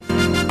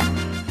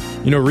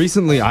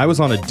Recently I was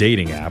on a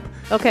dating app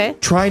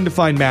trying to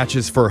find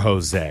matches for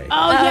Jose.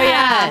 Oh,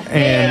 yeah.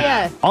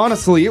 And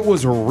honestly, it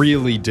was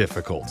really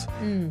difficult.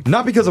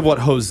 Not because of what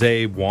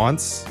Jose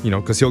wants,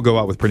 because he'll go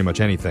out with pretty much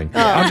anything.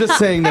 I'm just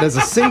saying that as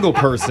a single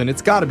person,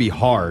 it's got to be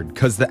hard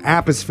because the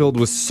app is filled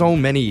with so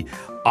many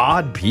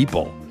odd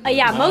people.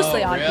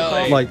 Mostly odd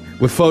people. Like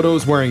with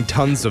photos wearing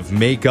tons of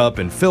makeup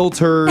and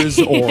filters,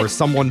 or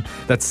someone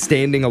that's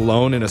standing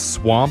alone in a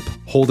swamp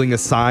holding a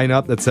sign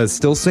up that says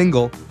still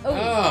single.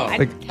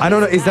 I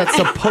don't know, is that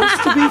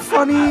supposed to be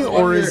funny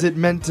or is it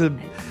meant to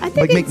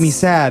make me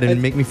sad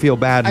and make me feel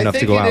bad enough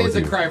to go out with you? I think it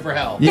is a cry for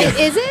help. Yeah.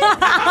 Is it?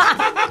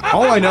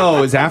 All I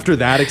know is after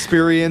that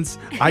experience,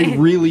 I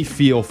really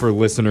feel for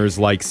listeners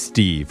like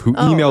Steve, who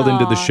emailed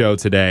into the show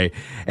today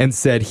and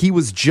said he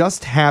was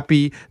just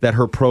happy that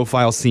her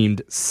profile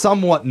seemed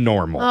somewhat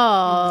normal.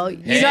 Oh,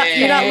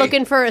 you're not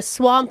looking for a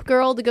swamp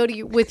girl to go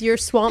with your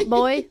swamp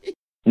boy?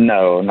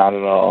 No, not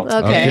at all.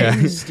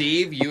 Okay.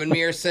 Steve, you and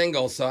me are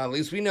single, so at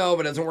least we know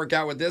if it doesn't work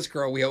out with this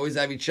girl, we always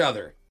have each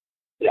other.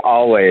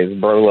 Always,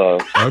 bro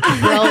love.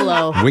 Okay.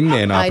 Rolo.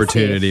 Wingman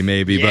opportunity,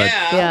 maybe.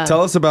 Yeah. But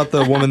tell us about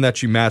the woman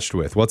that you matched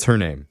with. What's her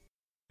name?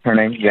 Her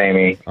name's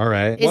Jamie. All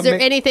right. Is there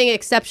anything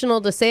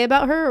exceptional to say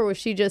about her, or was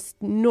she just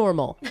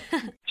normal?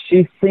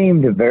 She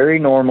seemed very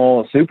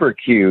normal, super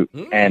cute,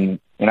 and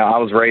I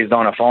was raised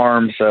on a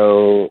farm,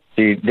 so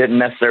she didn't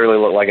necessarily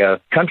look like a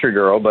country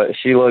girl, but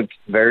she looked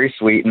very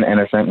sweet and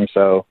innocent, and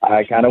so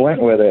I kind of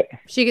went with it.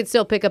 She could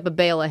still pick up a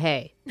bale of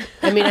hay.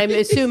 I mean, I'm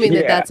assuming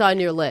that that's on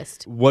your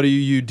list. What do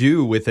you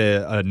do with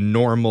a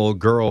normal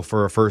girl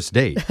for a first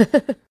date?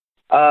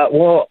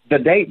 Well, the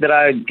date that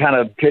I kind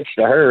of pitched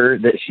to her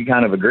that she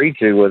kind of agreed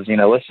to was,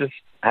 let's just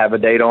have a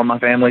date on my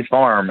family's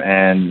farm,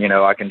 and,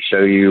 I can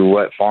show you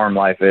what farm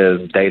life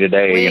is day to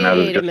day.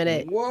 Wait a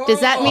minute. Whoa.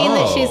 Does that mean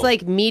that she's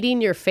like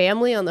meeting your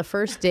family on the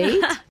first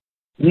date?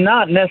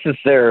 Not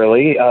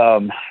necessarily.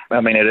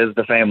 It is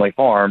the family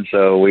farm,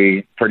 so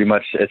we pretty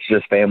much, it's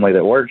just family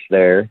that works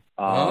there.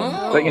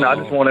 But, I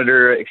just wanted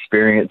her to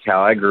experience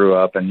how I grew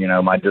up and,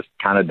 my just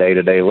kind of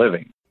day-to-day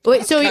living.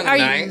 Wait, so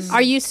nice.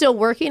 are you still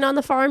working on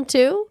the farm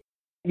too?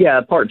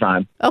 Yeah,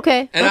 part-time.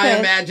 Okay. And I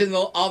imagine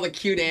all the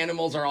cute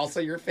animals are also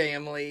your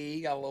family.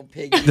 You got a little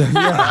piggy.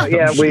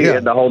 We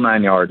had the whole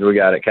 9 yards. We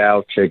got it,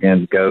 cows,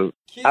 chickens, goats.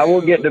 Cute. I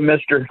will get to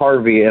Mr.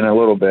 Harvey in a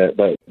little bit,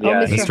 but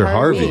yeah. Mr.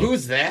 Harvey.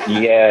 Who's that?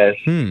 Yes.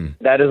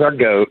 That is our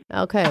goat.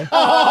 Okay.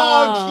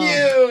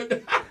 Oh,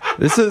 cute.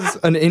 This is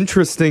an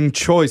interesting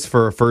choice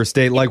for a first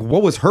date. Like,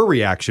 what was her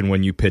reaction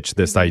when you pitched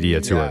this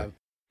idea to her?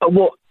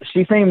 Well,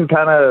 she seemed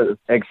kind of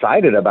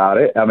excited about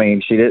it. I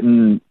mean, she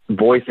didn't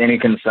voice any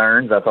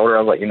concerns. I told her,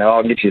 I was like,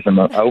 I'll get you some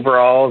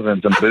overalls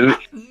and some boots.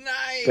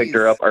 Nice. Picked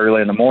her up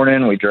early in the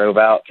morning. We drove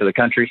out to the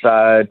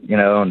countryside,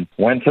 and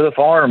went to the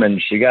farm,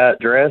 and she got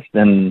dressed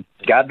and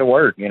got to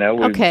work,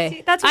 Okay.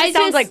 See, that's what it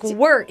sounds like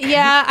work.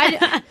 Yeah, I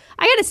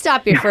got to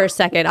stop you for a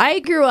second. I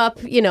grew up,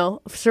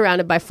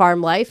 surrounded by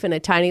farm life in a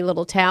tiny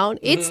little town.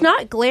 It's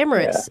not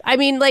glamorous. Yeah. I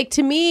mean,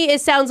 to me,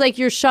 it sounds like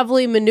you're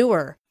shoveling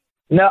manure.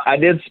 No, I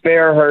did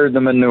spare her the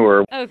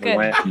manure. Oh, good. We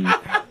went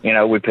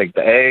and, we picked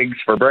the eggs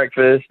for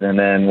breakfast, and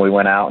then we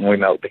went out and we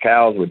milked the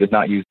cows. We did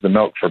not use the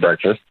milk for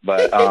breakfast,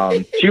 but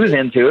she was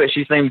into it.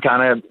 She seemed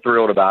kind of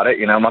thrilled about it.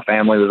 My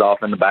family was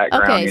off in the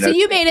background. Okay, so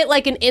you made it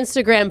like an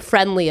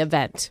Instagram-friendly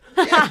event.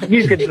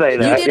 You could say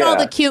that. You did all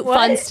the cute,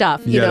 fun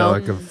stuff,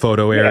 like a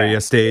photo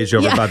area stage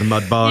over by the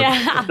mud bog.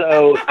 Yeah.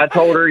 So I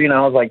told her,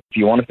 I was like, if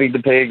you want to feed the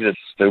pigs, it's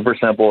super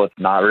simple. It's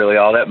not really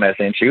all that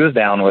messy, and she was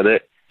down with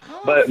it.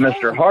 But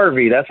Mr.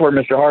 Harvey, that's where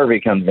Mr. Harvey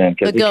comes in,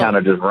 because he kind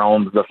of just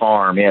roams the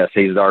farm. Yes,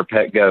 he's our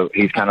pet goat.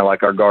 He's kind of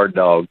like our guard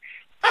dog.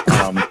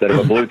 Instead of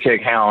a blue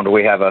tick hound,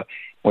 we have a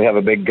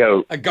big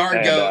goat. A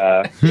guard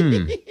goat.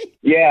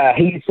 Yeah,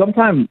 he's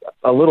sometimes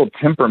a little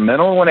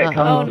temperamental when it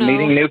comes to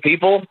meeting new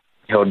people.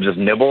 He'll just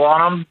nibble on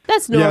them.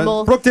 That's normal.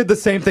 Yeah, Brooke did the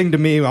same thing to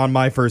me on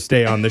my first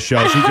day on the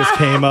show. She just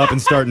came up and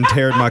started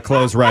tearing my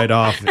clothes right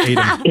off. Ate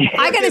them.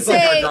 I gotta It's say,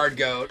 like our guard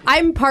goat.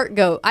 I'm part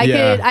goat.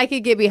 I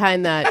could get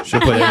behind that.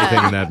 She'll put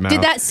anything in that mouth.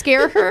 Did that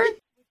scare her?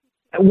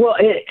 Well,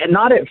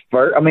 not at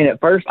first.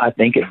 At first I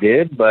think it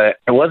did, but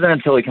it wasn't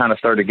until he kind of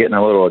started getting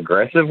a little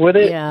aggressive with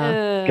it.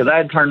 Yeah. Because I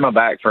had turned my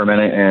back for a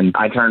minute, and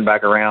I turned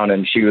back around,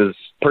 and she was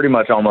pretty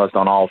much almost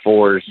on all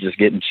fours, just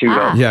getting chewed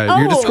up. Yeah,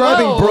 you're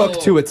describing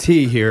Brooke to a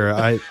T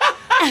here.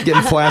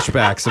 Getting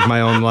flashbacks of my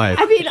own life.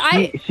 I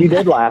mean, she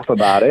did laugh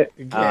about it,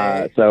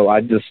 so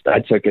I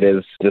took it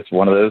as just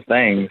one of those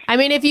things. I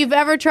mean, if you've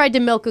ever tried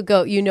to milk a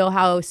goat, you know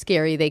how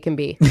scary they can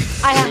be.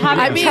 I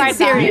haven't tried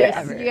serious.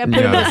 that. You gotta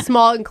put them in a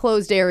small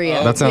enclosed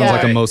area. That sounds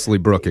like a mostly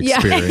Brooke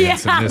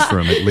experience in this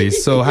room, at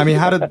least. So, I mean,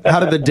 how did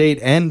the date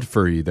end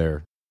for you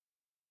there?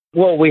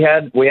 Well, we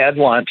had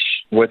lunch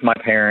with my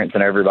parents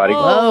and everybody.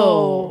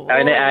 Oh.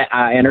 And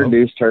I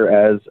introduced her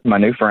as my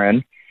new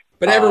friend.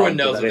 But everyone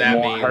knows what that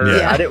means.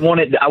 I didn't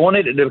want it. I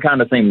wanted it to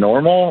kind of seem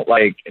normal,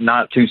 like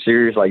not too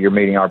serious. Like you're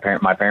meeting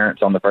my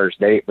parents on the first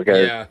date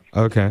because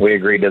we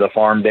agreed to the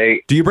farm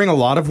date. Do you bring a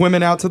lot of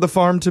women out to the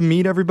farm to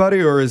meet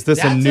everybody, or is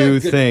this a new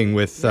thing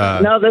with?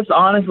 No, this is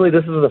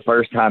the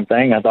first time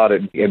thing. I thought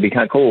it'd be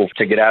kind of cool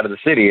to get out of the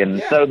city,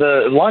 and so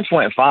the lunch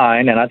went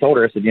fine. And I told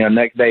her, I said,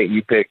 next date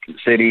you pick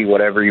city,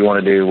 whatever you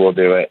want to do, we'll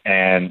do it.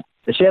 And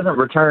she hasn't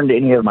returned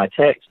any of my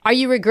texts. Are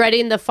you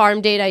regretting the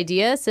farm date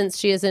idea since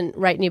she isn't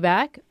writing you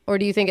back? Or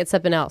do you think it's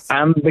something else?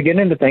 I'm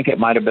beginning to think it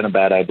might have been a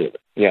bad idea.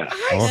 Yeah.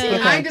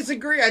 I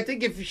disagree. I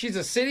think if she's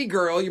a city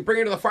girl, you bring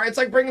her to the farm. It's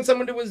like bringing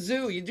someone to a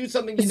zoo. You do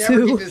something you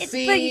never get to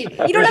see.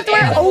 Like, you don't have to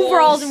wear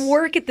overalls and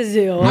work at the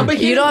zoo. But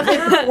you don't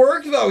have to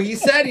work, though. He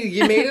said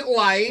he made it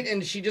light,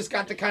 and she just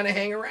got to kind of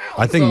hang around.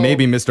 I think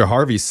maybe Mr.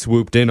 Harvey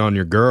swooped in on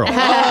your girl.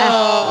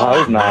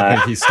 I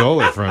think he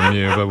stole it from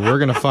you, but we're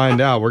going to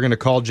find out. We're going to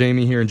call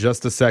Jamie here in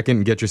just a second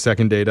and get your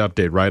second date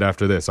update right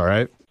after this, all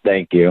right?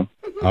 Thank you.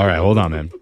 All right, hold on, man.